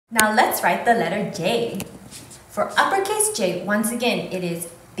Now let's write the letter J. For uppercase J, once again, it is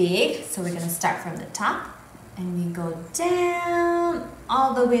big, so we're going to start from the top and we go down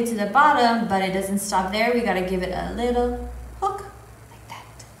all the way to the bottom, but it doesn't stop there. We got to give it a little hook like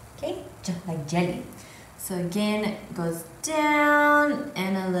that, okay? Just like jelly. So again, it goes down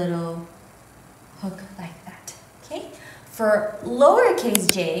and a little hook like that, okay? For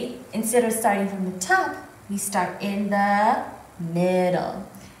lowercase j, instead of starting from the top, we start in the middle.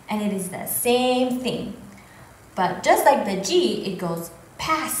 And it is the same thing. But just like the G, it goes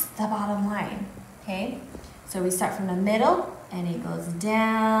past the bottom line, okay? So we start from the middle and it goes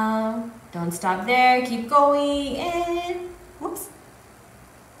down. Don't stop there, keep going and whoops,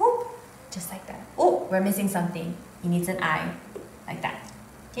 whoop, just like that. Oh, we're missing something. It needs an I, like that,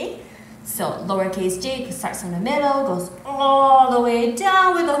 okay? So lowercase j starts from the middle, goes all the way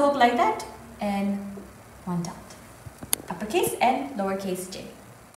down with a hook like that, and one dot. Uppercase and lowercase j.